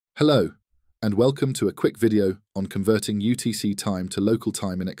Hello, and welcome to a quick video on converting UTC time to local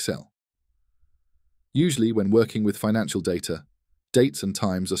time in Excel. Usually, when working with financial data, dates and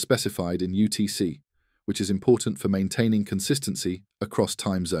times are specified in UTC, which is important for maintaining consistency across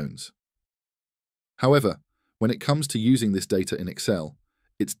time zones. However, when it comes to using this data in Excel,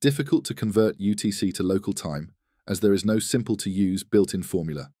 it's difficult to convert UTC to local time as there is no simple-to-use built-in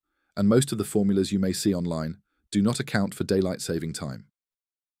formula, and most of the formulas you may see online do not account for daylight saving time.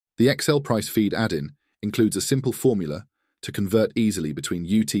 The Excel price feed add-in includes a simple formula to convert easily between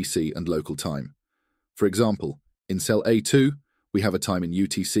UTC and local time. For example, in cell A2, we have a time in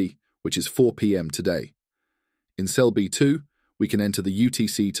UTC, which is 4 p.m. today. In cell B2, we can enter the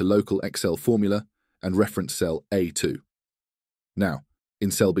UTC to local Excel formula and reference cell A2. Now,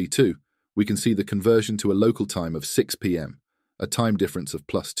 in cell B2, we can see the conversion to a local time of 6 p.m., a time difference of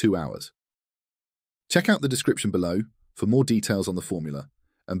plus 2 hours. Check out the description below for more details on the formula,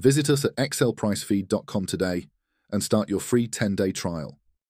 and visit us at excelpricefeed.com today and start your free 10-day trial.